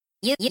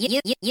You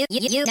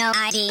know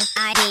ID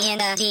in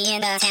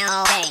the town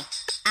all day.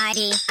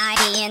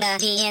 ID in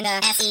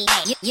the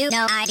SEA. You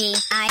know ID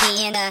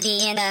in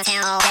the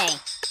town all day.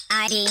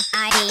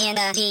 ID in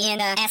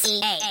the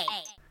SEA.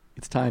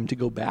 It's time to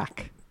go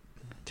back,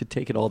 to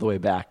take it all the way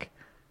back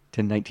to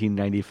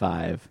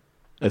 1995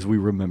 as we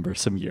remember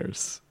some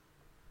years.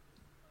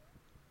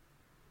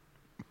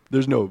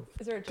 There's no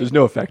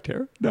effect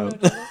here. No, I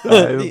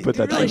put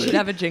that Really down should there.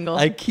 have a jingle.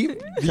 I keep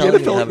The telling you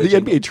to NFL, have a the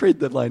jingle. NBA trade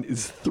deadline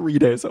is 3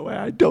 days away.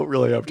 I don't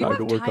really have you time have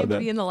to work time on to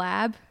be that. in the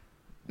lab,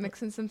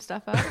 mixing some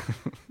stuff up.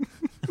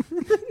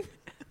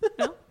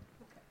 No?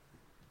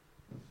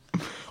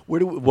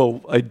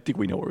 Well, I think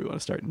we know where we want to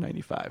start in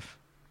 95.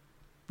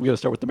 We got to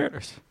start with the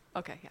Mariners.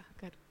 Okay, yeah,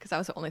 good. Because that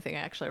was the only thing I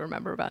actually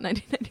remember about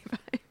 1995.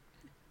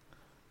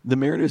 The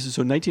Mariners,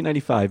 so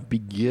 1995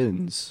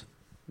 begins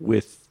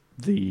with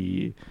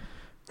the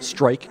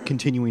strike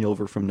continuing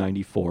over from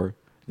 94.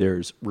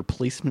 There's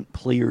replacement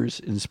players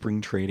in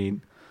spring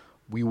training.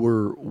 We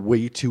were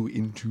way too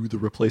into the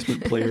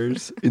replacement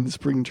players in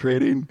spring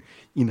training.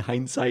 In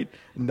hindsight,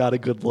 not a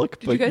good look.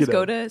 Did but, you guys know,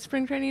 go to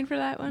spring training for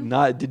that one?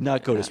 Did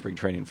not go to spring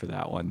training for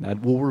that one.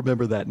 We'll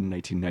remember that in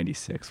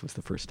 1996 was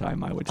the first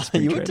time I went to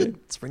spring You training.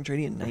 went to spring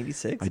training in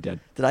 96? I did.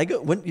 Did I go?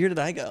 What year did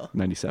I go?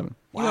 97.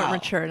 You weren't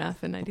mature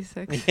enough in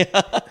 96.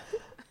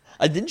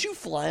 Didn't you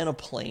fly on a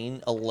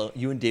plane alone?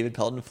 You and David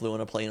Pelton flew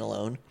on a plane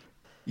alone?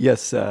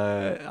 Yes,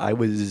 I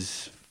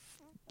was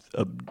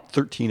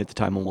 13 at the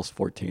time, almost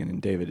 14, and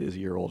David is a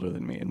year older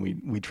than me, and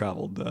we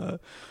traveled on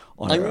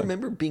I our own.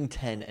 remember being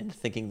 10 and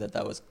thinking that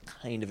was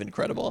kind of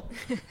incredible.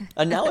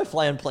 And now I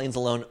fly on planes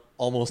alone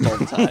almost all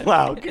the time.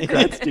 Wow,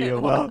 congrats to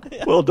you. Wow,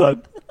 well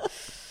done.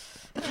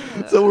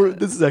 So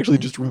this is actually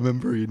just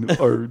remembering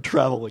our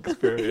travel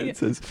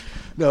experiences.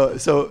 No,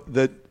 so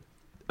that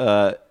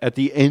at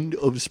the end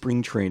of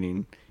spring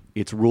training,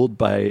 it's ruled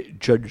by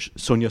Judge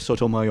Sonia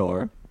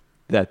Sotomayor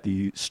that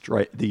the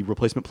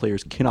replacement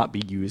players cannot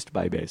be used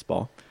by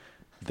baseball.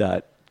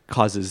 That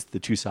causes the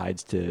two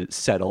sides to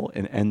settle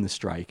and end the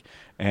strike.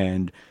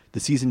 And the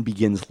season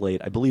begins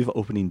late. I believe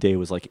opening day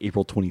was like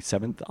April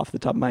 27th off the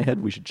top of my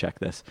head. We should check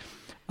this.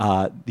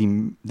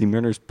 The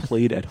Mariners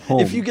played at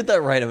home. If you get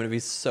that right, I'm going to be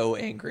so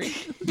angry.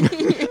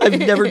 I've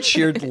never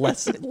cheered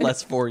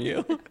less for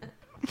you.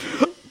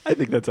 I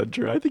think that's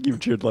untrue. I think you've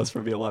cheered less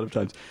for me a lot of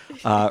times.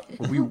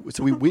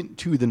 We went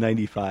to the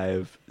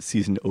 95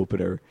 season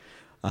opener.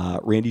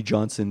 Randy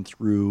Johnson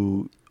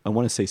threw, I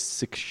want to say,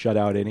 6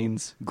 shutout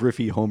innings.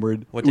 Griffey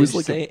homered. What It did was you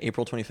like say?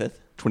 April 25th?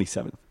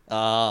 27th.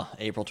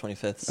 April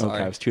 25th. Sorry.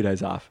 Okay, I was 2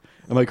 days off.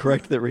 Am I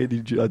correct that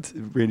Randy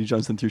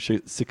Johnson threw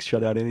 6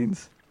 shutout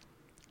innings?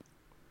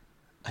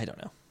 I don't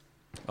know.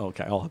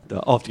 Okay, I'll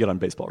have to get on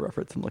Baseball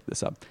Reference and look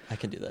this up. I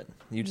can do that.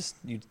 You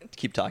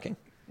keep talking.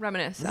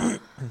 Reminisce.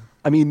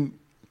 I mean,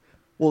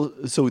 well,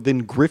 so then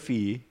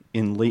Griffey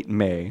in late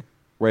May,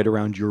 right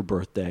around your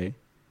birthday,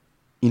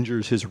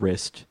 injures his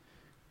wrist,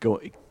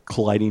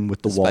 colliding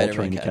with the wall, Spider-Man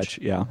trying to catch.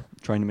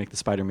 trying to make the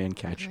Spider-Man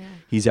catch. Oh, yeah.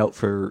 He's out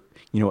for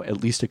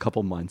at least a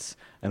couple months,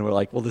 and we're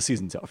like, well, the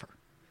season's over.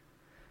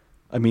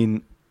 I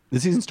mean, the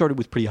season started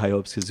with pretty high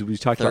hopes because we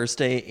talked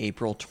Thursday,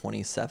 April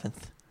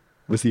 27th.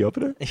 was the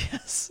opener.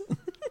 Yes.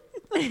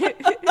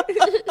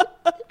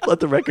 Let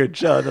the record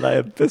show that I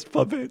am fist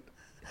pumping.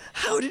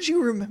 How did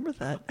you remember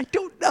that? I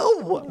don't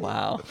know.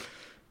 Wow.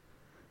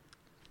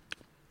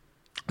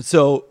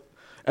 So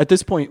at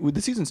this point,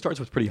 the season starts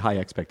with pretty high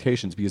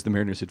expectations because the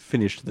Mariners had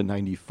finished the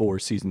 94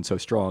 season so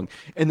strong,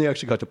 and they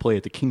actually got to play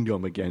at the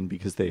Kingdome again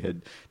because they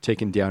had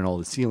taken down all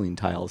the ceiling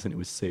tiles and it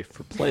was safe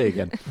for play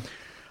again.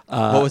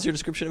 What was your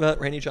description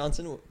about Randy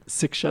Johnson?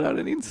 6 shutout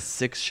innings.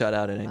 6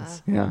 shutout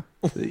innings. Yeah,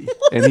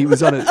 and he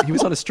was on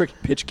a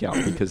strict pitch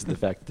count because of the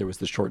fact that there was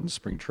the shortened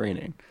spring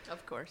training.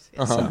 Of course.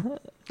 Yes. Uh-huh.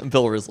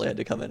 Bill Risley had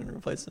to come in and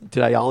replace him.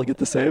 Did Ayala get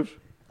the save?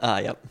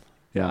 Yep.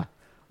 Yeah,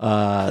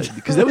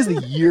 because that was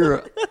the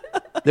year.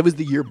 That was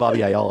the year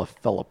Bobby Ayala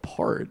fell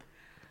apart,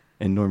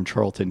 and Norm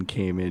Charlton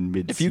came in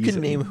mid-season. If you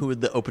can name who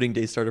the opening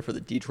day starter for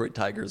the Detroit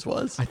Tigers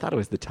was. I thought it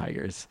was the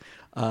Tigers.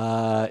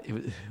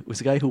 It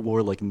was a guy who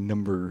wore like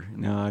number.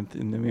 No, I'm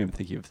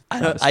thinking of.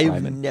 Travis I've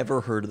Fryman.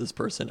 never heard of this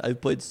person. I've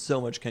played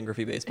so much Ken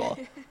Griffey baseball.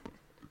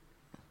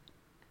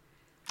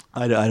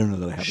 I don't know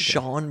that I have.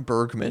 Sean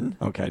Bergman.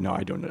 Okay, no,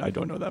 I don't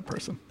know that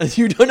person.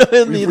 You don't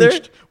know him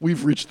either?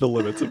 We've reached the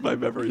limits of my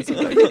memories of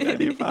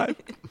 1995.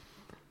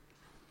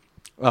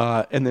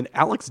 And then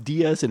Alex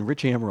Diaz and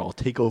Rich Amaral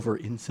take over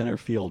in center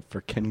field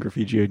for Ken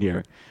Griffey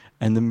Jr.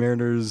 And the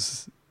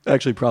Mariners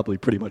actually probably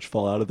pretty much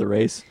fall out of the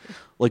race.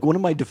 Like, one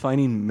of my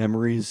defining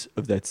memories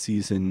of that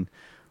season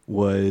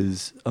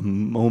was a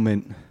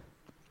moment.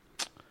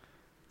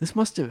 This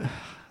must have,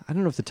 I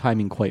don't know if the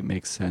timing quite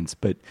makes sense,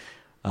 but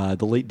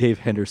the late Dave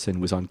Henderson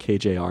was on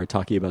KJR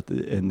talking about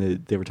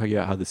they were talking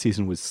about how the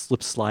season was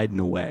slip sliding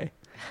away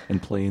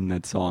and playing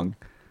that song.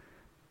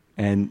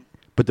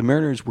 But the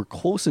Mariners were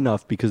close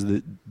enough because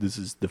this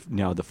is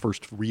now the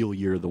first real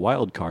year of the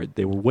wild card.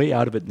 They were way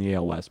out of it in the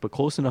AL West, but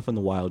close enough in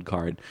the wild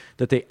card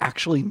that they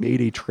actually made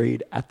a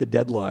trade at the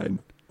deadline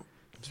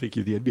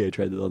speaking of the NBA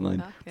trade deadline,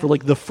 Yeah. for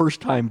like the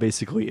first time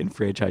basically in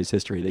franchise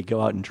history, they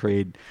go out and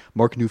trade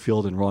Mark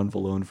Newfield and Ron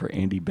Valone for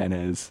Andy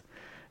Benez.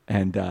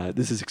 And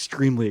this is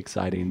extremely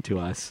exciting to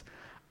us.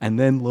 And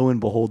then lo and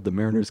behold, the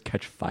Mariners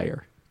catch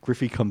fire.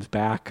 Griffey comes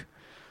back,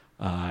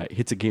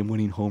 hits a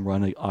game-winning home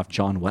run off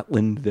John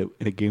Wetland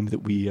in a game that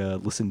we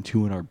listened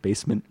to in our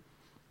basement.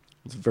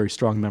 It's a very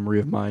strong memory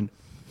of mine.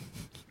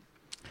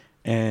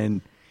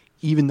 And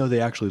even though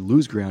they actually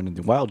lose ground in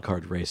the wild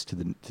card race to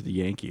the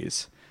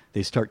Yankees,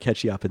 they start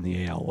catching up in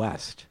the AL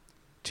West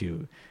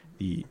to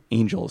the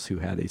Angels, who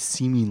had a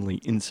seemingly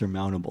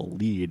insurmountable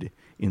lead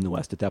in the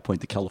West. At that point,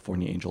 the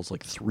California Angels,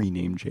 like 3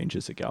 name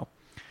changes ago,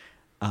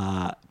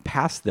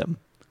 passed them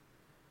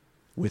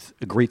with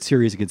a great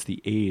series against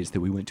the A's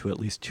that we went to at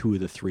least 2 of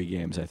the 3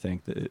 games. I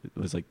think that it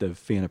was like the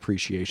fan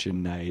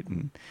appreciation night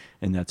and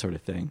that sort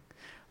of thing.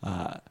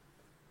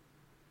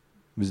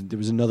 There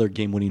was another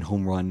game-winning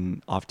home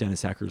run off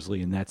Dennis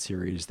Eckersley in that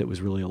series that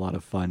was really a lot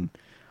of fun.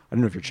 I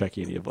don't know if you're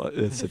checking any of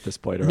this at this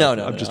point. Or No,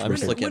 I'm just I'm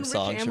just riffing. looking When at Rich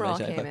songs. from Amaral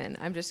 1995. came in,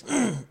 I'm just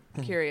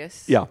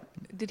curious. Yeah,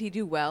 Did he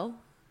do well?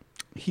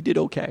 he did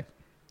okay.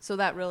 So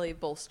that really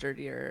bolstered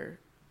your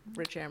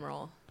Rich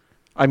Amaral.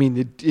 I mean,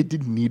 it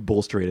didn't need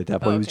bolstering at that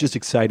point. Oh, It was okay. just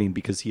exciting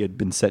because he had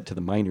been sent to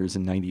the minors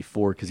in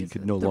 '94 because he It's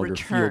could no the longer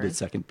field return. at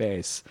second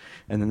base,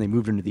 and then they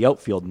moved into the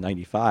outfield in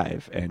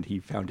 '95, and he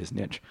found his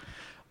niche.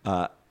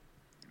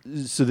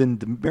 So then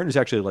the Mariners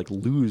actually like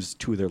lose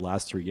 2 of their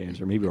last 3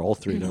 games, or maybe all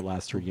 3 of their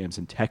last 3 games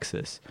in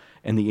Texas,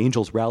 and the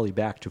Angels rally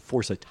back to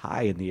force a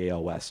tie in the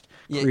AL West,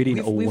 Yeah, creating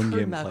a we've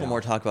one-game heard playoff.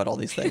 Macklemore talk about all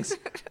these things.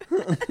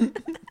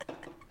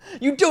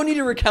 You don't need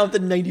to recount the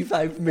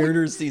 95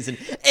 Mariners season.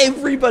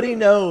 Everybody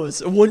knows.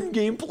 A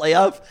 1-game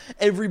playoff.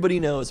 Everybody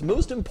knows.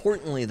 Most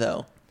importantly,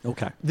 though,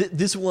 Okay.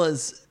 this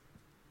was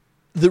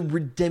the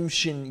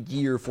redemption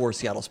year for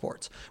Seattle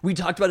sports. We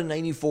talked about in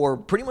 94,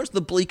 pretty much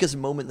the bleakest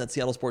moment that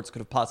Seattle sports could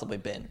have possibly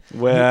been.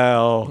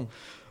 Well,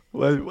 I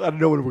don't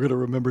know when we're going to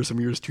remember some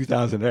years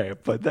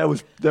 2008, but that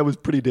was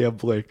pretty damn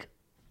bleak.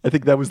 I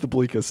think that was the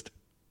bleakest.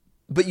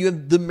 But you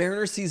have the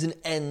Mariners season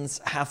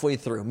ends halfway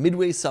through,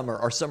 midway summer.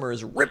 Our summer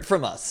is ripped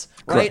from us,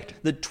 right?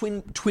 Correct. The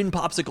twin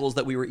popsicles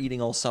that we were eating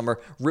all summer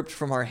ripped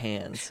from our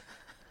hands.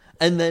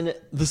 And then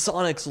the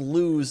Sonics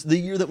lose the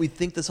year that we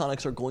think the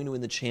Sonics are going to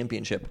win the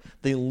championship.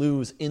 They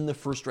lose in the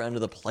first round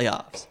of the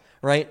playoffs,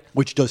 right?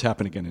 Which does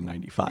happen again in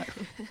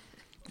 '95.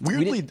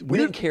 We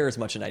didn't care as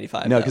much in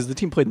 95. No, though. because the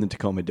team played in the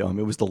Tacoma Dome.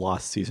 It was the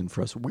lost season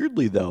for us.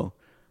 Weirdly, though,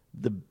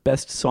 the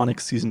best Sonics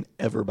season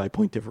ever by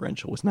point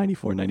differential was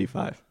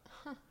 94-95.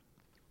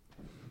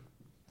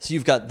 So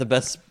you've got the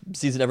best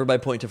season ever by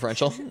point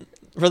differential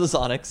for the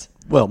Sonics.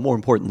 Well, more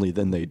importantly,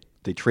 then they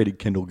traded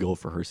Kendall Gill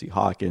for Hersey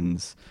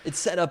Hawkins. It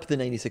set up the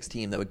 96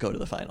 team that would go to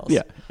the finals.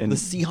 Yeah, And and- the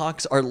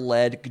Seahawks are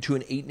led to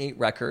an 8-8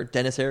 record.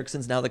 Dennis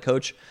Erickson's now the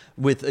coach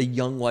with a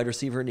young wide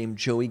receiver named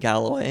Joey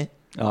Galloway.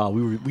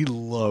 We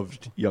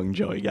loved young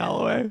Joey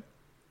Galloway.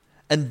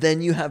 And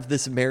then you have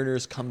this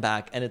Mariners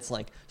comeback, and it's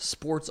like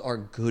sports are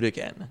good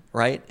again,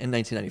 right? In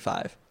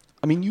 1995.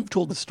 I mean, you've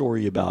told the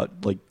story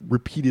about like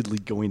repeatedly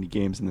going to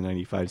games in the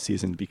 '95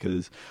 season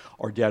because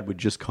our dad would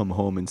just come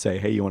home and say,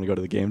 "Hey, you want to go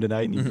to the game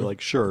tonight?" And you'd be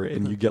like, "Sure,"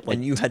 and you get like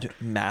And you had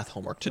math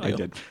homework to do. I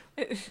did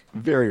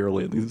very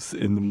early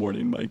in the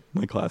morning.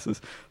 My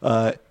classes.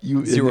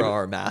 You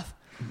 0-hour math.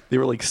 They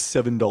were like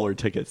 $7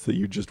 tickets that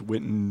you just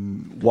went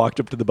and walked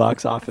up to the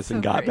box office and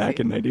So got back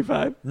crazy. in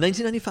 '95.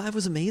 1995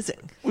 was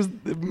amazing. It was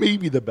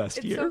maybe the best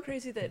It's year. so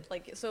crazy that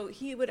so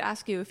he would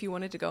ask you if you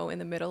wanted to go in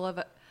the middle of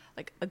a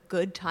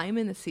good time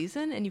in the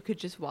season, and you could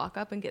just walk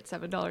up and get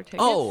 $7 tickets.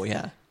 Oh,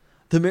 yeah.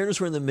 The Mariners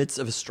were in the midst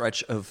of a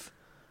stretch of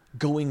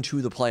going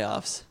to the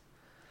playoffs.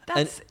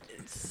 It's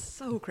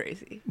so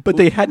crazy. But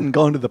they hadn't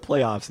gone to the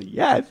playoffs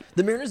yet.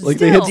 The Mariners Like,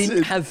 they they had-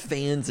 didn't have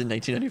fans in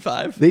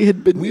 1995. They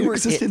had been We in were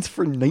existence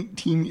for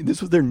 19. This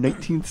was their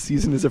 19th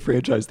season as a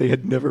franchise. They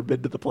had never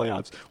been to the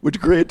playoffs. Which,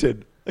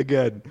 granted,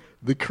 again,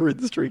 the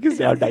current streak is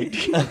now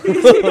 19.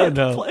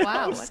 No.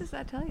 Wow, what does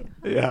that tell you?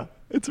 Yeah,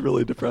 it's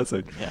really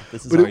depressing. Yeah,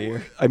 this is But our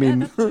year. I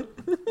mean,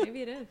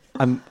 Maybe it is.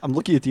 I'm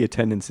looking at the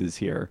attendances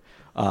here.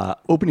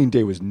 Opening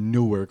day was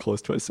nowhere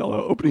close to a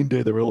sellout. Opening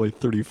day, there were only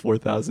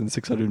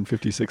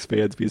 34,656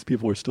 fans because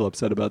people were still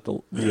upset about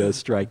the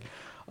strike.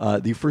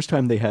 The first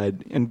time they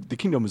had, and the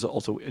Kingdom was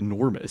also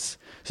enormous.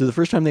 So the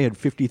first time they had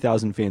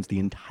 50,000 fans the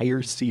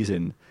entire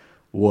season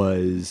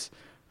was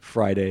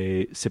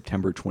Friday,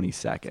 September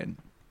 22nd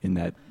in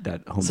that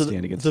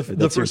homestand against the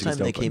that series first time against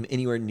they Oakland. came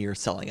anywhere near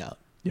selling out,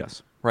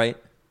 Yes. right?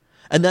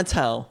 And that's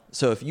how.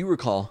 So if you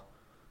recall,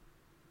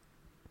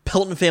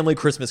 Pelton Family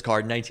Christmas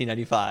Card,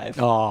 1995.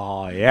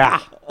 Oh yeah.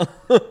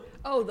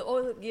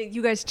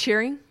 You guys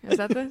cheering? Is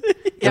that the?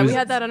 Yeah, we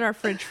had that on our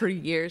fridge for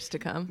years to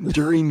come.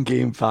 During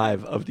Game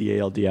 5 of the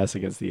ALDS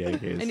against the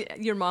Yankees.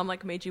 And your mom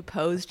made you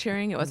pose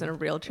cheering. It wasn't a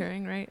real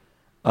cheering, right?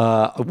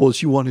 Well,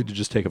 she wanted to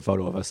just take a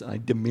photo of us, and I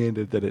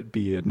demanded that it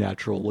be a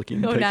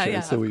natural-looking Oh, picture, now, yeah,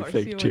 so of we course.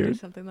 fake You wanna do cheered.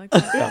 something like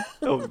that. Yeah,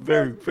 oh,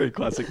 very, very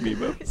classic me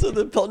move. So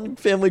the Pelton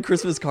Family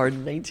Christmas Card in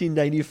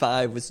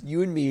 1995 was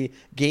you and me,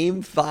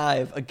 Game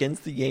 5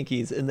 against the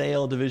Yankees in the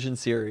AL Division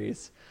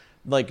Series.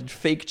 like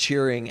fake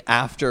cheering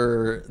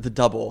after the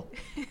double.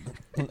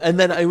 And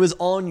then I was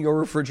on your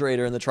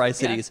refrigerator in the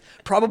Tri-Cities,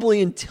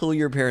 probably until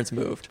your parents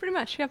moved. Pretty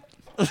much, yep.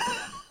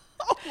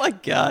 Oh my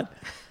God.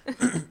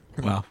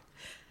 Wow.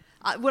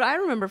 What I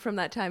remember from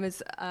that time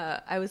is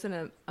I was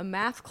in a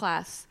math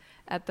class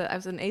I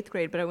was in 8th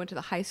grade, but I went to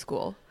the high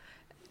school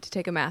to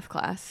take a math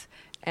class.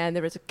 And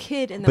there was a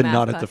kid in the But math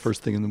not class. at the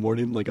first thing in the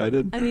morning like I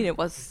did. I mean, it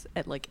was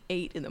at like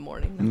 8 in the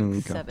morning, not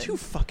Okay. 7. Too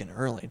fucking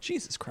early.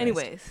 Jesus Christ.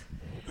 Anyways,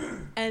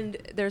 and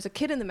there's a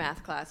kid in the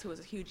math class who was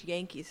a huge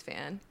Yankees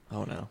fan.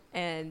 Oh no.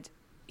 And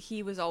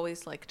he was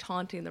always like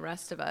taunting the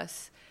rest of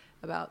us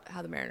about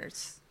how the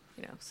Mariners,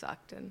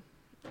 sucked and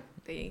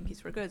the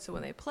Yankees were good. So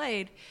when they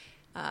played,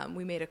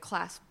 we made a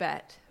class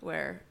bet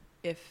where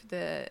if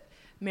the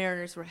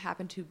Mariners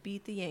happened to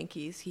beat the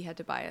Yankees, he had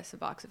to buy us a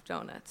box of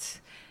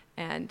donuts.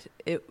 And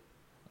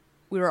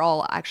we were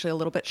all actually a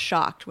little bit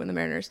shocked when the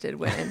Mariners did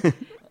win.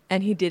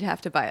 And he did have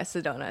to buy us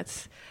the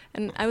donuts.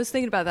 And I was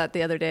thinking about that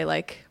the other day,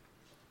 like,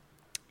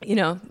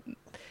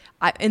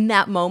 in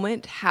that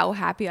moment, how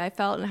happy I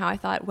felt and how I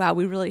thought, wow,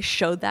 we really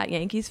showed that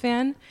Yankees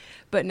fan.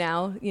 But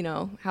now,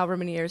 however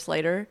many years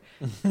later,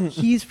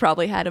 he's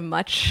probably had a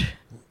much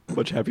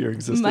happier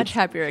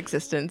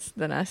existence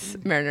than us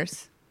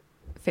Mariners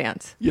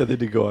fans. Yeah, they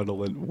did go on to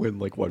win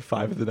like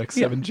 5 of the next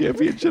 7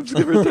 championships,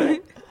 give or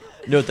take.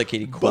 Note that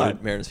Katie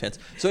quoted Mariners fans.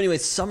 So anyway,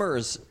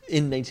 summers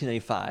in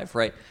 1995,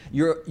 right?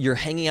 You're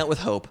hanging out with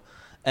Hope,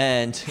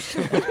 and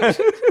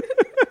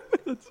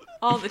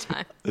All the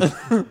time.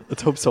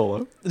 Let's hope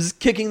Solo. just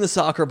kicking the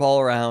soccer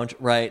ball around,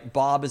 right?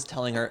 Bob is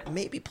telling her,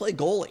 maybe play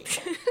goalie,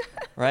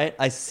 right?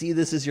 I see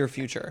this as your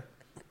future.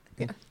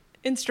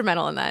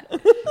 Instrumental in that.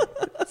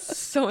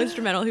 So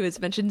instrumental. He was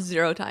mentioned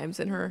 0 times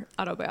in her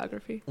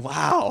autobiography.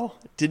 Wow.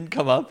 Didn't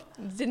come up?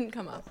 Didn't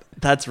come up.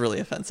 That's really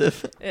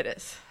offensive. It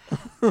is.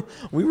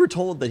 We were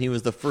told that he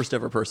was the first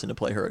ever person to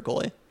play her at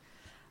goalie.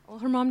 Well,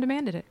 her mom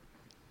demanded it.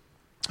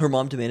 Her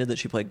mom demanded that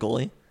she play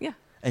goalie Yeah.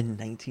 in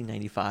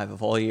 1995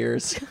 of all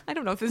years. I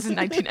don't know if this is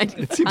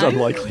 1995. It seems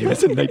unlikely it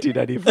was in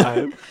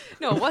 1995.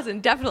 No, it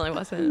wasn't. Definitely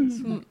wasn't.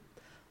 It was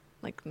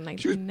like 1993.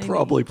 She was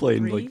probably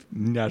playing like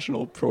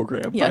national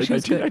program Yeah, by she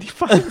was good.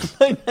 1995.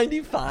 By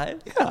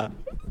 95?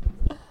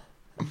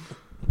 Yeah.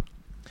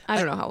 I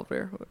don't know how old we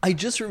were. I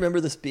just remember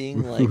this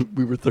being like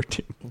We were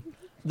 13.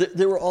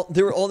 there were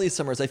all these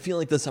summers. I feel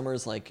like the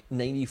summers like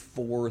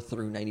 94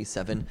 through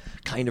 97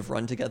 kind of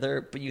run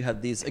together, but you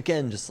have these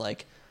again just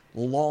like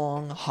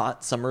long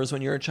hot summers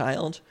when you're a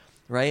child,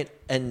 right?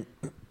 And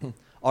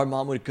our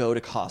mom would go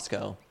to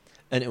Costco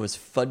and it was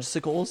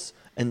Fudgesicles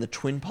and the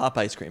Twin Pop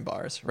ice cream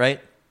bars,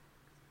 right?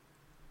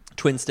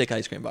 Twin stick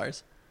ice cream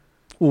bars.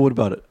 Well, what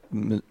about it,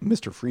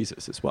 Mr.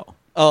 Freeze's as well?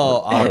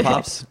 Oh, Otter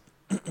Pops.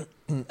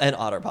 And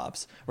Otter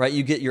Pops, right?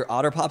 You get your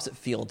Otter Pops at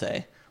Field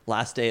Day,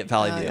 last day at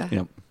Valley View. yeah.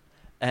 Yep.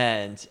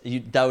 And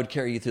that would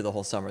carry you through the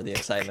whole summer, the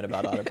excitement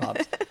about Otter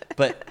Pops.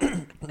 But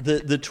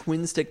the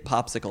twin stick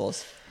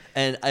popsicles,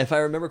 and if I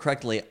remember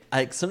correctly,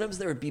 sometimes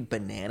there would be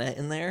banana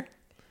in there,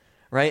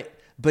 right?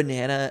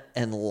 Banana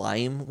and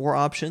lime were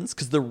options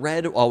because the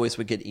red always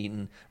would get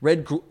eaten.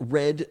 Red,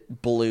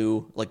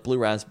 blue, like blue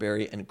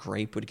raspberry and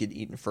grape would get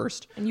eaten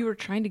first. And you were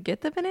trying to get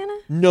the banana?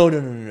 No.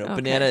 Okay.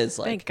 Banana is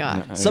like Thank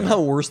God.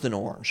 somehow worse than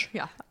orange.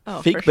 Yeah.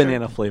 Oh, Fake for sure.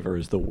 banana flavor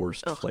is the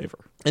worst flavor.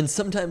 And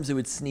sometimes it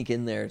would sneak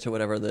in there to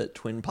whatever the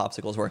twin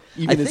popsicles were.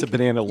 Even I as a think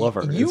banana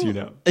lover, as you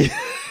know.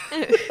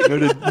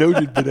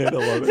 Noted banana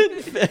lover.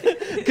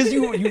 Because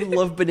you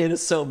love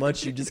bananas so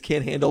much, you just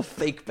can't handle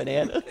fake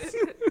bananas.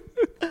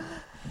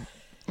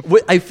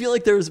 I feel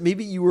like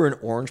maybe you were an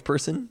orange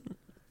person,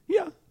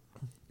 Yeah.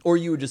 or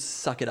you would just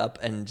suck it up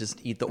and just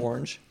eat the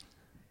orange.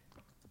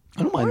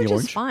 I don't mind Orange the is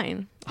orange.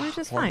 fine. Orange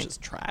is fine. Orange is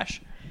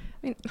trash.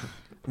 I mean,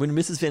 When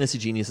Mrs. Fantasy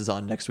Genius is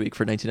on next week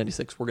for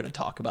 1996, we're going to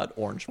talk about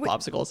orange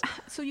popsicles.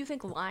 so you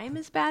think lime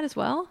is bad as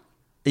well?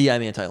 Yeah,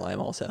 I'm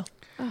anti-lime also.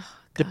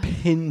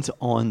 Depends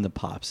on the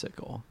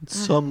popsicle.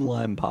 Some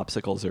lime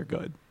popsicles are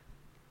good.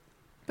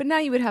 But now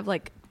you would have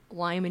like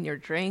lime in your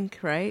drink,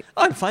 right?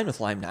 I'm fine with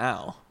lime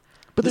now.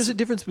 But there's a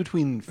difference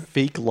between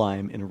fake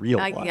lime and real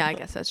lime. Yeah, I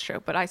guess that's true.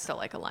 But I still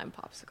like a lime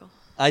popsicle.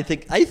 I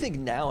think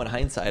now in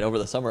hindsight, over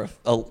the summer,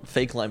 a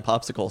fake lime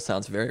popsicle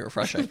sounds very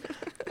refreshing.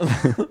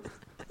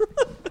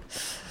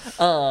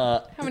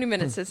 How many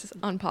minutes is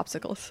on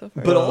popsicles so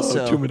far? But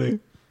also, too many.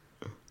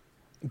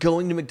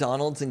 going to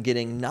McDonald's and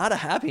getting not a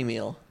Happy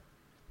Meal,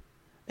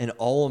 an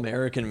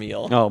all-American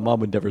meal. Oh, Mom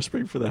would never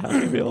spring for the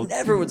Happy Meal.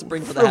 Never would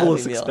spring for the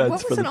Frivolous Happy Meal. expense.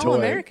 What for was the an toy.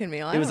 all-American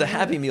meal? I It was a don't know.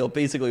 Happy Meal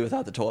basically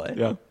without the toy.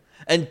 Yeah.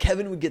 And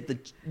Kevin would get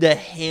the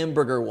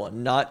hamburger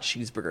one, not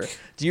cheeseburger.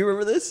 Do you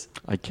remember this?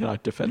 I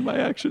cannot defend my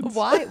actions.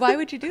 Why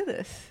would you do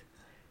this?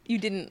 You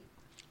didn't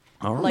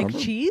I don't like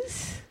remember.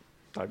 cheese?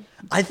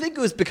 I think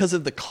it was because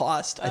of the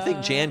cost. I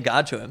think Jan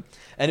got to him.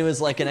 And it was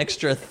like an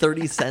extra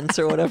 30 cents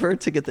or whatever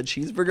to get the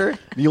cheeseburger.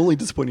 The only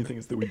disappointing thing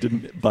is that we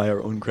didn't buy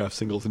our own craft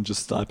singles and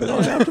just stop it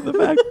on after the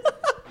fact.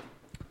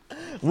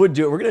 Would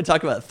do it. We're going to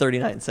talk about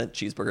 39-cent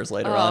cheeseburgers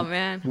later Oh on.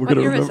 man, We're what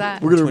gonna year was remember.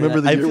 that? We're gonna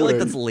remember the I year feel like where-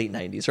 that's late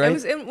 90s, I right?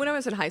 was when I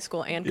was in high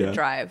school and could Yeah.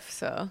 drive,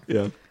 so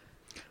Yeah.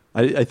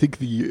 I think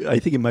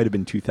it might have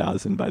been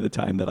 2000 by the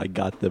time that I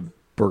got the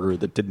burger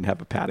that didn't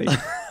have a patty.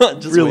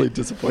 Just Really wait,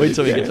 disappointed. Wait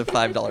till we Yeah. get to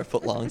 $5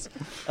 footlongs.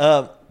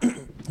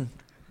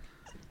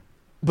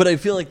 But I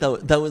feel like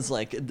that was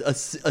like a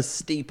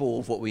staple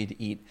of what we'd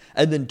eat.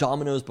 And then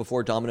Domino's,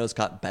 before Domino's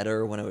got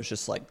better, when it was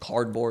just like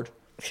cardboard,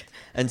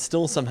 and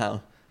still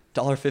somehow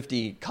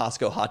 $1.50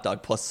 Costco hot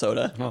dog plus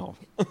soda. Oh.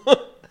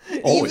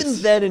 Even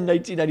Always. then in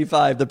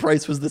 1995, the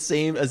price was the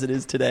same as it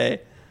is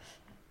today.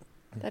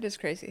 That is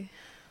crazy.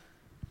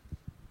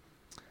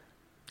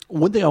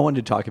 One thing I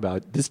wanted to talk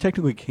about, this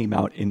technically came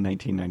out in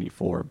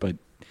 1994, but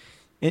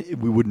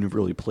we wouldn't have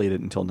really played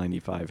it until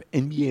 95.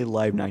 NBA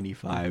Live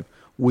 95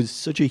 was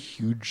such a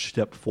huge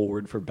step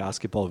forward for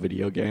basketball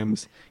video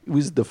games. It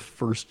was the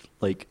first,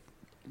 like,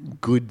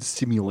 good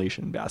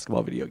simulation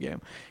basketball video game.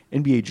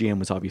 NBA Jam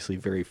was obviously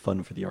very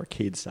fun for the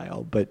arcade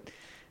style, but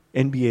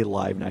NBA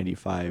Live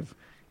 95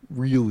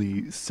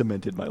 really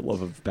cemented my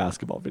love of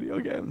basketball video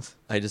games.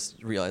 I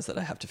just realized that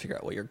I have to figure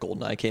out what year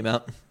GoldenEye came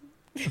out.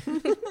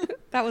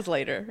 That was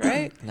later,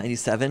 right?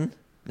 97?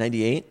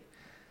 98?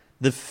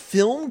 The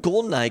film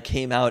GoldenEye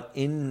came out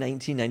in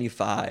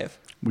 1995.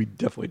 We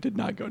definitely did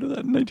not go to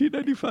that in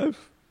 1995.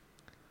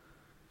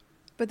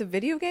 But the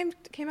video game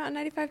came out in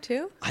 95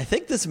 too? I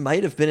think this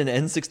might have been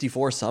an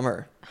N64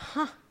 summer.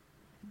 Huh.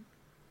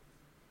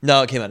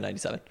 No, it came out in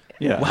 97.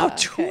 Yeah. Wow,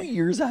 Okay. 2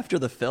 years after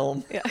the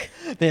film. Yeah.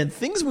 Man,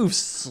 things move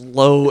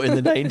slow in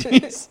the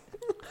 90s.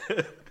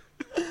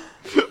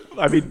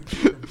 I mean,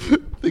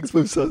 things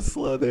move so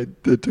slow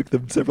that it took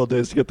them several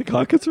days to get the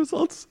caucus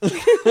results.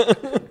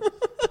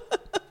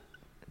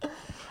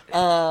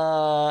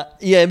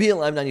 Yeah, NBA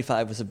Live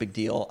 95 was a big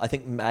deal. I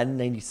think Madden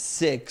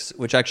 96,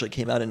 which actually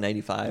came out in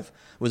 95,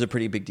 was a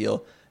pretty big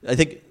deal. I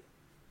think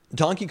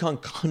Donkey Kong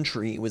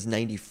Country was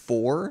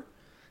 94,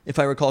 if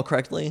I recall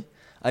correctly.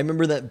 I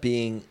remember that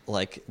being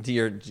like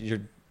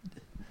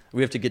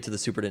we have to get to the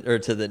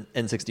to the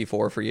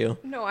N64 for you.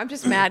 No, I'm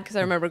just mad because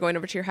I remember going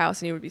over to your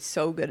house and you would be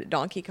so good at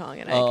Donkey Kong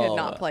and I could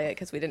not play it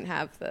because we didn't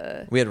have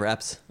the... We had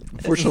reps.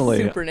 Fortunately,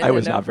 Super I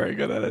was Nintendo. not very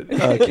good at it.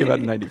 It came out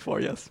in 94,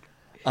 yes.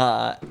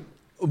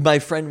 My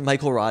friend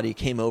Michael Roddy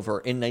came over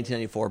in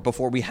 1994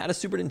 before we had a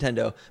Super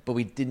Nintendo, but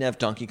we didn't have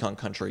Donkey Kong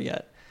Country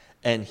yet.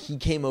 And he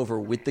came over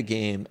with the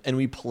game, and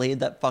we played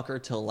that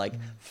fucker till like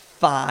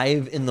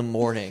 5 in the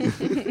morning.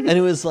 And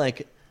it was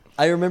like,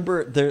 I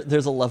remember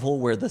there's a level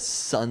where the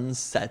sun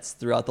sets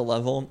throughout the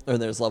level, or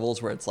there's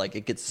levels where it's like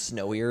it gets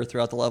snowier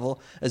throughout the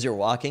level as you're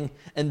walking.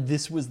 And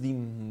this was the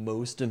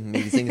most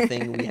amazing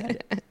thing we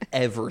had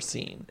ever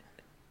seen.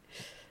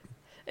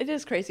 It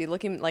is crazy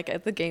looking like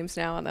at the games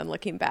now and then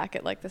looking back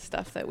at like the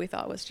stuff that we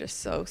thought was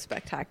just so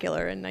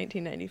spectacular in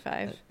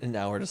 1995. And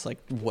now we're just like,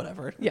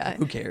 whatever. Yeah.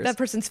 Who cares? That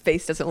person's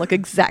face doesn't look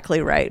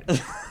exactly right.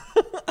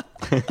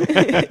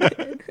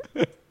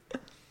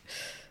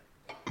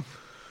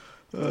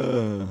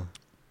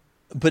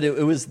 But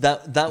it was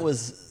that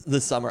was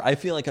the summer. I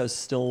feel like I was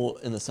still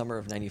in the summer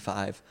of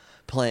 95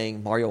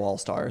 playing Mario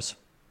All-Stars,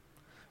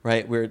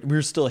 right? We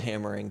were still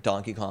hammering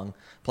Donkey Kong,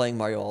 playing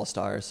Mario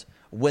All-Stars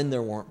when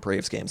there weren't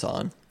Braves games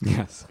on.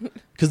 Yes.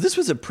 Because this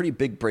was a pretty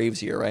big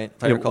Braves year, right?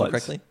 If I It recall was.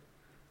 correctly.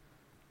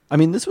 I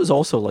mean, this was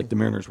also like the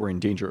Mariners were in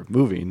danger of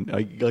moving.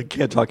 I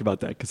can't talk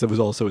about that because it was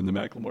also in the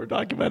Macklemore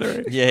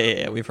documentary.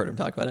 Yeah. We've heard him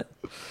talk about it.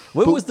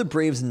 What was the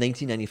Braves'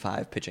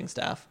 1995 pitching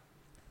staff?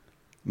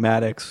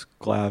 Maddox,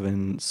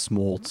 Glavine,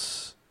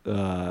 Smoltz,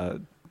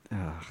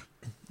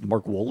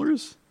 Mark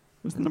Wohlers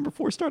was the number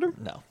 4 starter?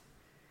 No.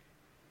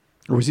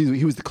 Or was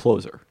he was the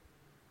closer?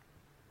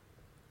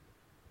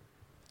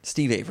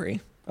 Steve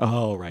Avery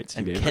Oh, right.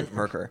 Steve and Avery. Kent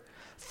Merker.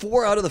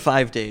 4 out of the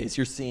 5 days,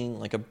 you're seeing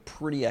like a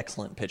pretty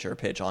excellent pitcher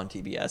pitch on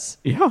TBS.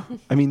 Yeah.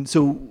 I mean,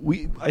 so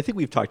I think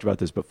we've talked about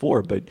this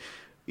before, but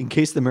in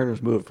case the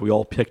Mariners moved, we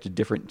all picked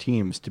different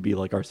teams to be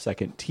like our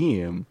second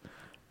team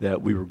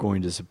that we were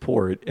going to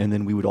support, and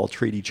then we would all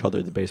trade each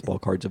other the baseball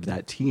cards of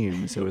that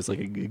team. So it was like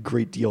a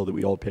great deal that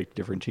we all picked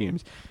different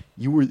teams.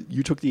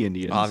 You took the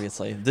Indians.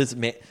 Obviously. This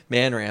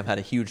Man Ram had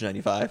a huge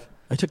 95.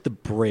 I took the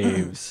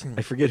Braves.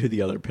 I forget who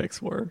the other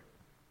picks were.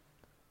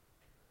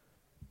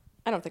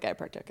 I don't think I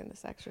partook in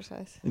this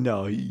exercise.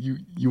 No,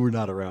 you were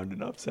not around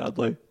enough,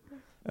 sadly.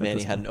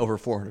 Manny had an over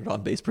 400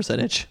 on base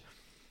percentage,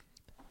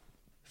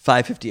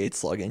 558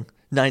 slugging,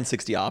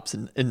 960 ops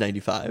in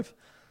 95.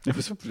 It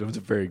was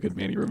a very good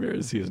Manny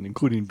Ramirez season,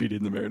 including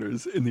beating the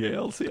Mariners in the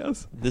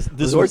ALCS.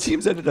 This Our was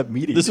teams ended up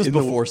meeting. This was in the-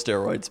 before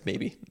steroids,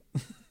 maybe.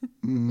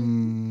 I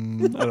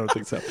don't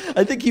think so.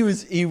 I think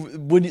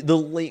when the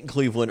late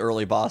Cleveland,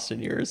 early Boston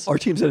years. Our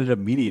teams ended up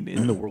meeting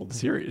in the World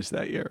Series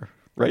that year,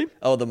 right?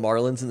 Oh, the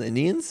Marlins and the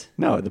Indians?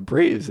 No, the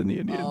Braves and the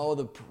Indians. Oh,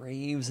 the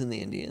Braves and the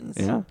Indians.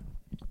 Yeah.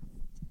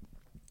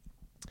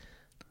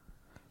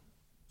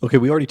 Okay,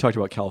 we already talked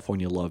about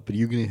California Love, but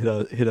you can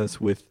hit us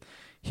with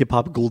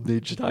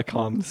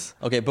hiphopgoldenage.com's.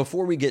 Okay,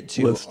 before we get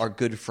to List. our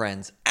good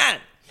friends at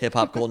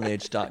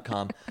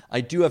hiphopgoldenage.com,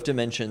 I do have to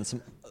mention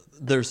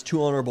there's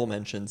 2 honorable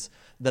mentions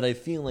that I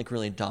feel like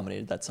really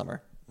dominated that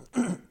summer.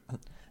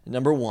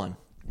 Number 1,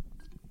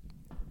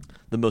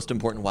 the most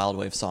important Wild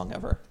Wave song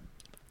ever.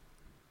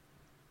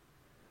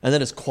 And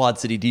then it's Quad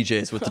City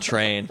DJs with the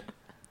Train.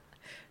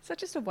 Is that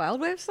just a Wild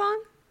Wave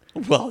song?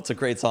 Well, it's a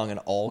great song in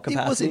all It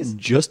capacities. wasn't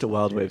just a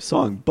Wild Wave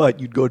song, but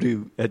you'd go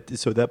to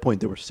so at that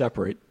point they were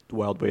separate, the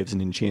Wild Waves and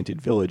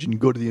Enchanted Village, and you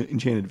go to the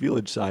Enchanted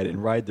Village side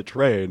and ride the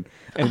train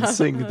and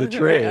sing the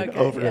train Okay,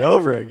 over and yeah.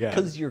 over again.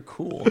 Because you're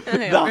cool.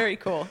 Yeah, No. very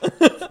cool.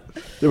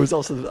 There was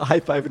also the high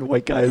fiving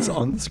white guys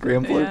on the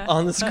scrambler. Yeah.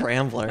 On the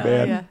Scrambler.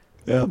 Man,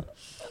 yeah.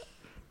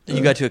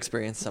 You got to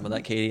experience some of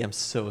that, Katie. I'm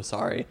so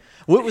sorry.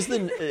 What was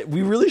the...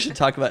 We really should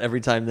talk about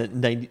every time that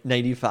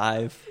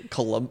 95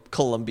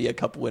 Columbia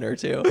Cup winner,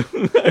 too.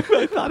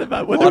 I thought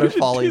about whether we Water should do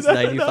Follies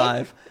that or not.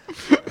 95.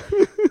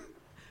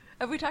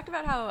 Have we talked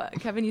about how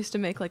Kevin used to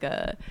make like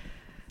a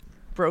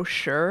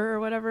brochure or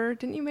whatever?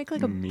 Didn't you make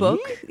like a Me?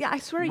 book? Yeah, I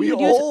swear We you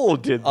use. all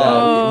did that.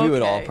 Oh, we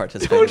would all okay.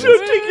 participate. Don't in this.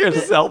 you take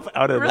yourself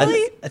out of Really?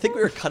 this. I think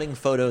we were cutting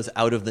photos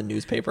out of the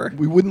newspaper.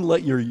 We wouldn't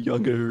let your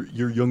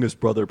youngest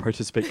brother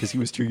participate because he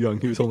was too young.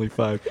 He was only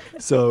 5.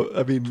 So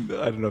I mean,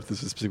 I don't know if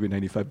this was specifically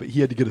 95, but he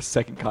had to get a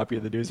second copy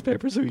of the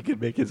newspaper so he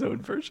could make his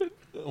own version.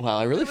 Wow,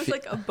 I really It was feel...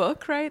 like a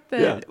book, right? That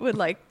Yeah. would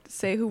like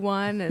say who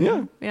won and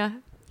Yeah. yeah. feel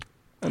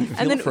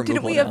And then for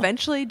didn't we Moogle now.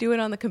 eventually do it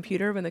on the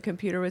computer when the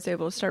computer was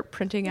able to start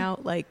printing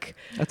out like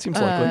That seems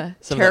likely. Some of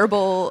that-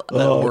 terrible that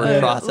Oh, word yeah.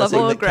 processing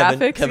level that of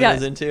graphics? Kevin yeah.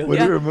 is into? When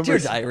Yeah. we remember Dear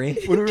diary.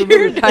 When we Dear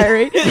remember,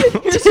 diary.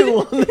 Here's who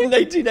won the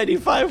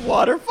 1995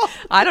 waterfall.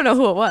 I don't know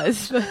who it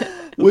was.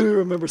 But when we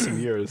remember some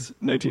years,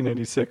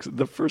 1996,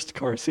 the first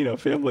Carcino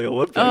Family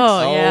Olympics.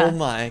 Oh, yeah. Oh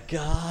my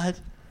god.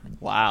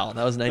 Wow,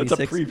 that was That's a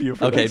 96. preview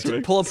for okay, next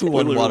week. pull up who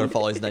won Spoiler Water alert.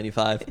 Follies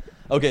 95.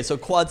 Okay, so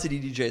Quad City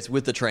DJs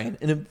with the Train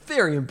in a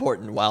very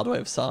important Wild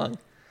Wave song.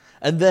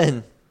 And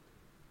then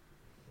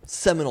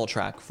seminal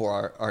track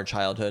for our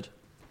childhood.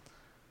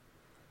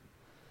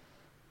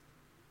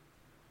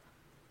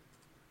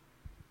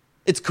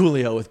 It's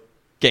Coolio with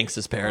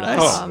Gangsta's Paradise.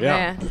 Oh,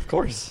 yeah, man. of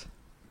course.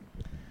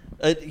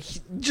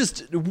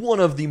 Just one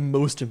of the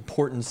most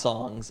important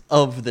songs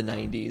of the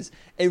 90s.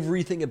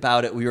 Everything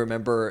about it we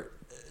remember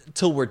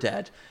till we're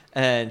dead.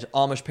 And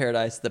Amish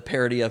Paradise, the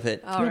parody of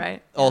it, All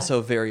right.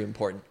 also very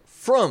important.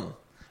 From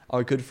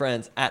our good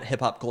friends at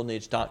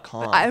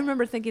hiphopgoldenage.com. I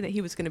remember thinking that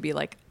he was going to be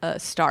like a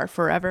star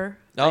forever.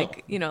 Oh.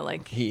 Like, you know,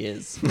 like, He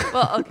is.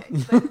 well, okay.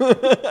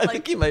 But- I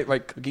think he might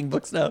write cooking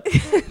books now.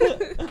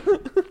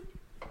 and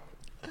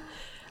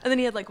then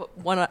he had like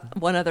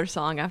one other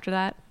song after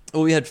that.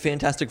 Well, we had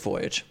Fantastic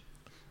Voyage.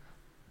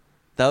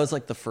 That was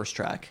like the first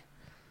track.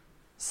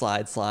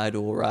 Slide, slide,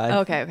 we'll ride.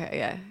 Okay,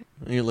 yeah.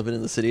 When you're living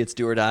in the city, it's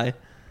do or die.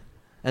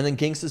 And then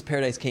Gangsta's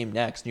Paradise came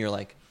next, and you're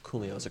like,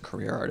 Coolio's a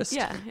career artist.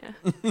 Yeah.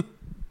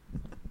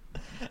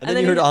 And then then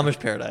you heard you- Amish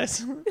Paradise.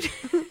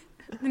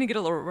 Then you get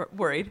a little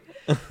worried.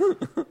 What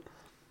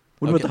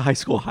about Okay. the High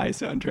School High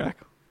soundtrack?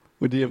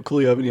 Do you have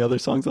Coolio have any other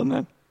songs on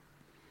that?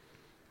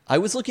 I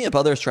was looking up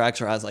other tracks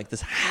where I was like,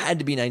 this had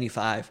to be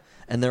 95,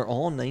 and they're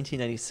all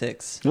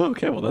 1996. Oh,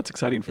 okay, well that's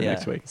exciting for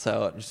next week.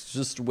 So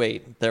just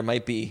wait. There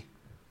might be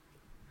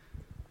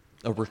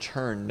a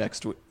return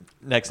next week.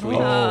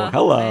 Oh,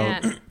 hello.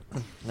 man.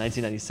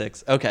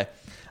 1996. Okay.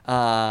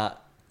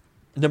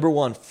 Number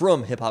 1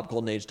 from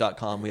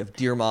hiphopgoldenage.com. We have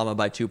Dear Mama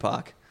by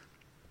Tupac.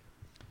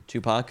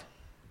 Tupac,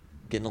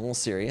 getting a little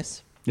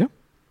serious. Yeah,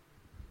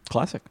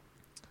 classic.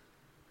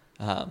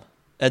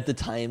 At the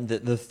time,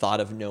 that the thought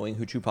of knowing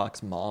who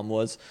Tupac's mom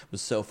was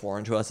so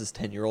foreign to us as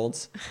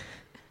 10-year-olds.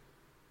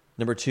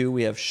 Number 2,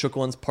 we have Shook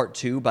Ones Part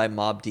 2 by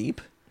Mobb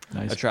Deep.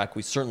 Nice. A track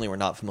we certainly were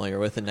not familiar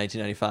with in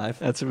 1995.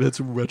 That's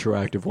a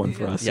retroactive one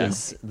for us.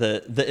 Yes,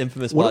 the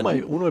infamous One of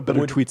Mod- my better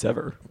Would- tweets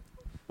ever.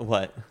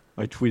 What?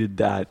 I tweeted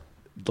that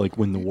like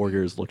when the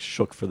Warriors looked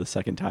shook for the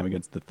second time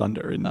against the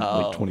Thunder in Oh.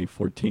 like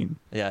 2014.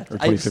 Yeah. Or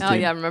I just- 2015. Oh,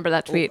 yeah, I remember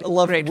that tweet. I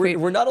love, Great we're, tweet.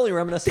 we're not only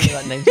reminiscing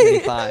about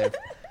 1985,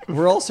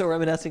 we're also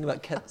reminiscing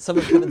about some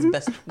of Kevin's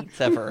best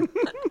tweets ever.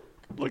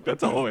 Like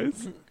that's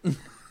always.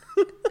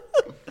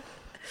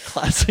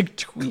 Classic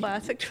tweet.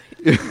 Classic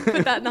tweet.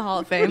 Put that in the Hall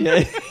of Fame.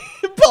 Yeah.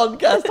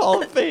 Podcast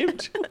Hall of Fame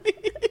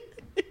tweet.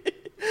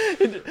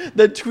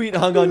 That tweet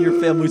hung on your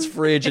family's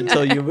fridge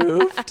until you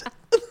moved.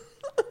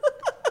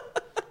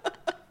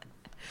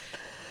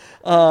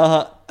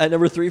 At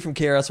number 3 from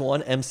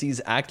KRS-One,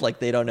 MCs Act Like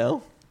They Don't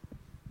Know.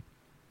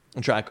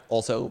 A track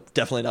also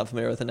definitely not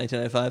familiar with in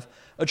 1995.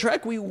 A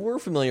track we were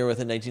familiar with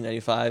in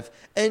 1995,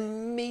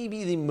 and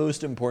maybe the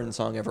most important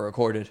song ever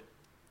recorded.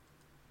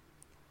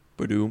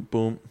 Ba-doom,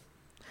 boom.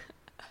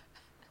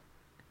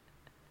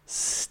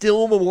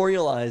 Still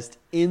memorialized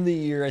in the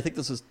year, I think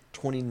this was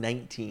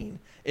 2019,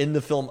 in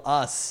the film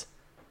Us.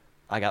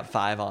 I got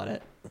 5 on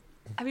it.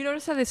 Have you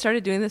noticed how they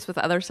started doing this with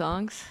other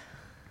songs?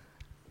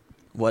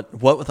 What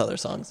with other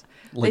songs?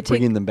 Like take-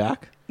 bringing them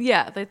back.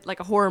 Yeah, they, like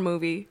a horror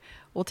movie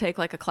will take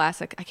like a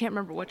classic. I can't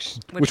remember which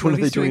Which one are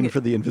they movie's doing it. for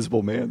The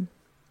Invisible Man?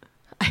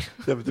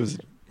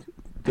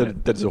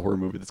 That is a horror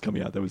movie that's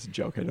coming out. That was a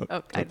joke. I Oh, I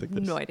don't think have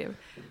that's no idea.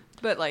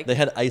 But like, They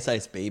had Ice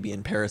Ice Baby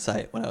and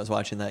Parasite when I was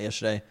watching that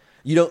yesterday.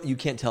 You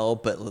can't tell,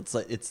 but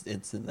it's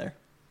in there.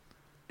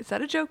 is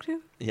that a joke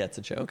too? Yeah, it's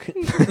a joke.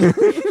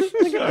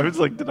 I was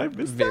like, did I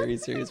miss that? Very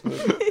serious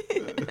movie.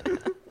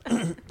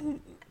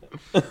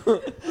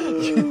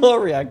 You all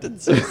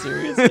reacted so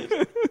seriously.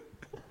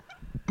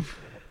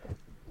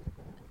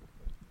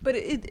 But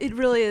it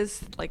really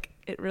is like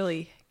it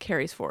really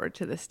carries forward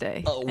to this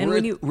day. Oh, and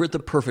we're at the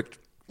perfect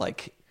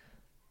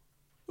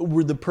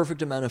we're the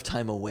perfect amount of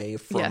time away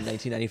from Yes.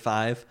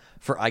 1995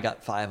 for I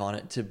Got Five on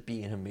It to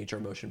be in a major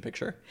motion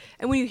picture.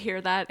 And when you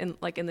hear that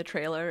in the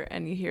trailer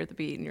and you hear the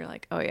beat and you're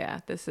like, oh yeah,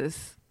 this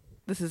is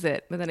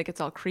it. But then it gets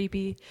all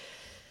creepy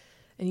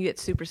and you get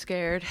super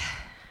scared.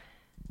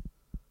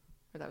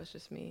 Or that was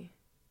just me.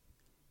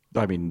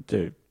 I mean,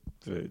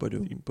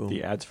 Ba-doom, boom.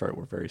 the ads for it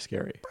were very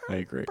scary. I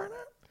agree.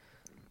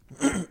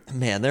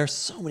 Man, there are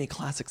so many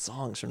classic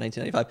songs from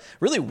 1995.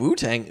 Really,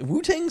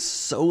 Wu-Tang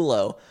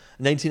Solo,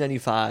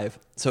 1995.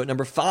 So at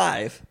number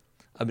 5,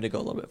 I'm going to go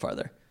a little bit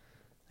farther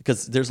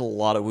because there's a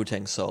lot of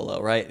Wu-Tang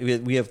Solo, right?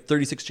 We have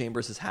 36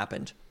 Chambers has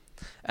happened,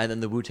 and then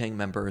the Wu-Tang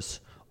members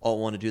all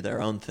want to do their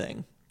own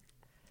thing.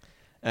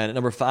 And at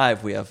number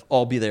 5, we have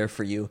I'll Be There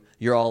For You,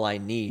 You're All I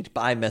Need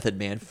by Method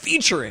Man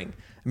featuring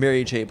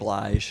Mary J.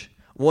 Blige,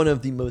 one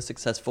of the most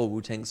successful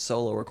Wu-Tang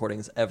solo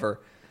recordings ever.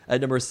 At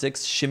number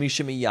 6, Shimmy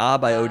Shimmy Ya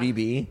by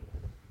ODB.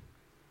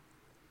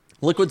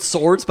 Liquid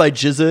Swords by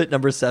GZA at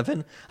number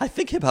 7. I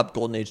think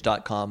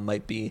hiphopgoldenage.com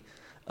might be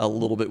a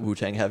little bit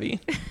Wu-Tang heavy.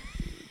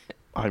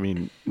 I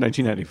mean,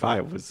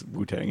 1995 was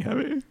Wu-Tang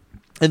heavy.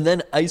 And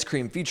then Ice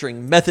Cream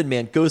featuring Method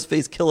Man,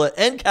 Ghostface Killah,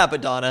 and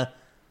Capadonna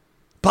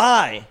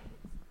by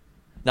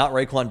not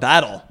Raekwon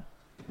Battle,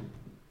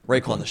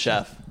 Raekwon the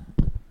Chef.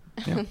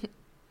 Yeah.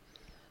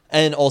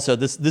 And also,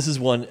 this is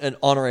an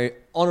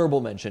honorable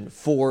mention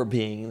for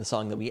being the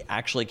song that we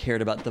actually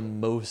cared about the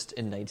most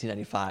in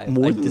 1995.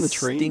 More I than The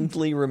Train?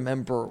 distinctly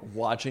remember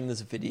watching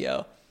this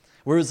video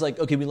where it was like,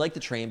 okay, we like The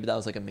Train, but that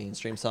was like a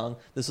mainstream song.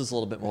 This was a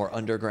little bit more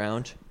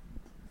underground.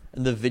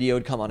 And the video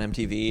would come on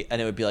MTV,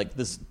 and it would be like,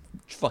 this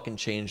fucking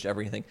changed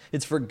everything.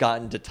 It's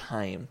Forgotten to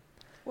Time.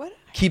 What?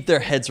 Keep Their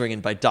Heads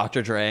Ringing by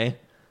Dr. Dre.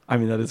 I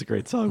mean, that is a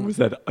great song. Was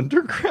that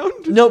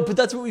underground? No, but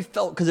that's what we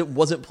felt because it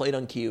wasn't played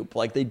on Cube.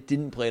 Like, they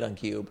didn't play it on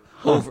Cube.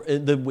 Over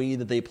the way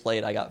that they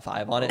played I Got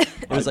Five on it.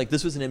 It was like,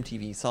 this was an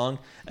MTV song,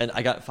 and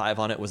I Got Five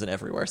on it was an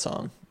everywhere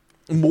song.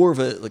 More of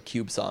a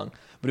Cube song.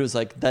 But it was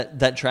like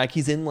that track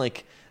he's in,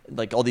 like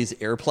all these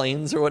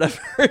airplanes or whatever.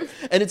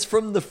 And it's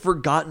from the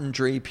Forgotten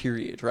Dre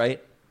period,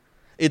 right?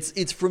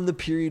 It's from the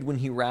period when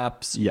he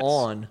raps Yes.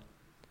 on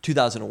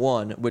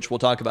 2001, which we'll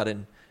talk about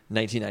in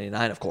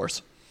 1999, of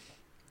course.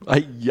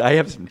 I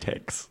have some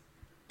takes.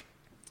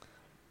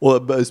 Well,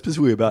 but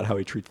specifically about how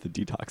he treats the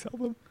Detox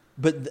album.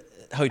 But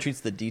how he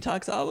treats the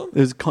Detox album?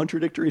 There's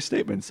contradictory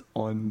statements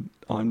on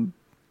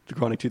the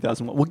Chronic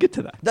 2001. We'll get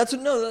to that. That's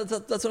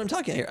what I'm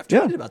talking here. I've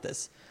Yeah. tweeted about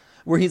this,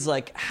 where he's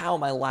like, "How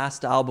my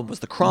last album was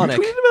The Chronic."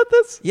 You tweeted about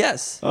this?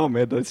 Yes, Oh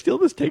man, did I steal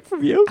this take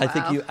from you? I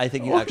think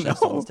you Oh, actually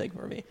stole no. this take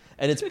from me,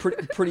 and it's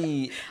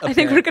pretty. I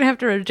think we're apparent. gonna have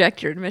to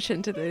reject your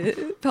admission to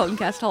the Pelton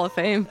Cast Hall of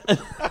Fame.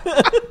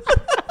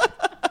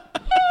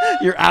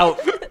 You're out.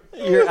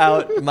 You're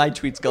out. My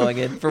tweet's going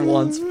in for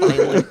once,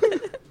 finally.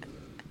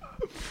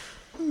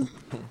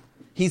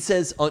 He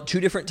says on 2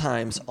 different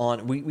times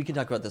on we can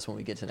talk about this when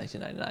we get to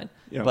 1999,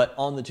 Yeah. but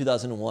on the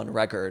 2001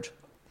 record,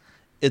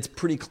 it's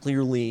pretty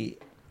clearly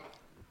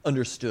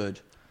understood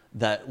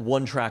that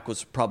one track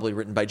was probably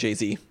written by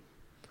Jay-Z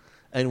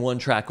and one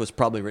track was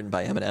probably written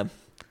by Eminem,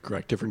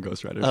 Correct, different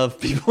ghostwriters. of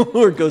people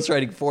who are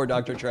ghostwriting for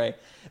Dr. Dre.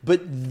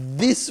 But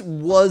this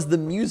was the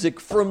music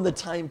from the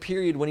time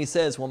period when he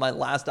says, "When my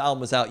last album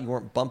was out, you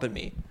weren't bumping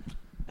me."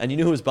 And you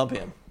knew who was bumping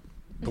him?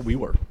 But we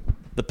were.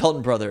 The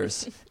Pelton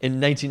Brothers in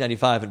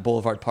 1995 in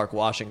Boulevard Park,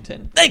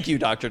 Washington. Thank you,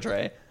 Dr.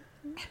 Dre.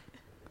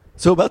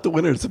 So about the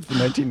winners of the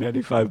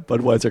 1995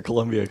 Budweiser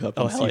Columbia Cup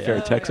and hell Seafair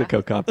yeah.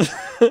 Texaco Cup,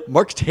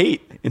 Mark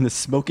Tate in the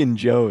Smokin'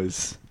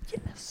 Joes.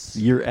 Yes.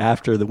 The year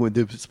after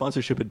the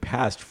sponsorship had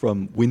passed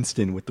from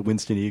Winston with the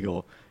Winston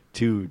Eagle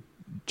to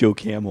Joe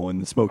Camel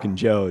and the Smokin'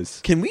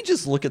 Joes. Can we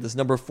just look at this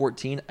number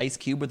 14, Ice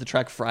Cube with the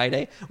track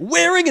Friday,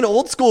 wearing an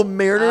old school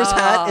Mariners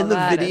hat in the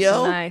that is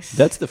video? nice.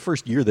 That's the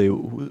first year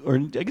or I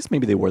guess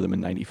maybe they wore them in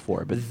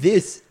 '94, but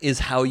This is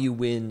how you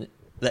win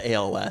the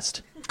AL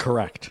West.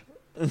 correct.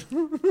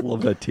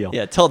 Love that teal.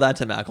 Yeah, tell that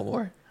to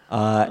Macklemore.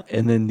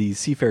 And then the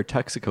Seafair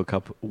Texaco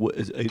Cup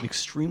was an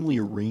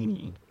extremely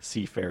rainy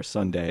Seafair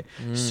Sunday.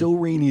 So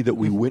rainy that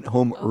we went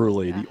home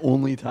early, yeah. the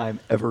only time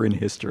ever in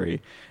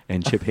history.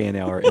 And Chip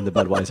Hanauer and the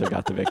Budweiser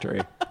got the victory.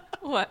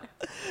 What?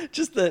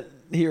 Just that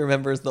he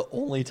remembers the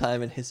only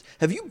time in his...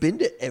 Have you been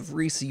to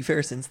every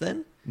Seafair since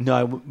then?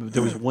 No,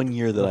 there was one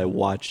year that I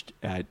watched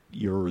at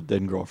your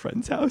then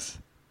girlfriend's house.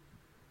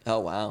 Oh,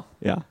 wow.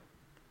 Yeah.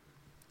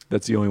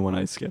 That's the only one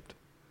I skipped.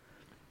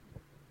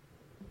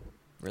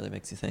 Really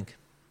makes you think.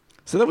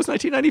 So that was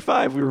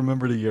 1995. We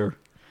remembered a year.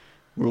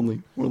 We're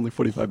only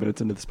 45 minutes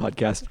into this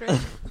podcast. Great.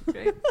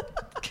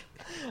 Great.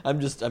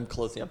 I'm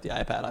closing up the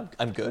iPad.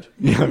 I'm good.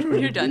 Yeah,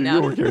 You're done now.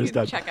 Your work here You is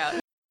can done. check out.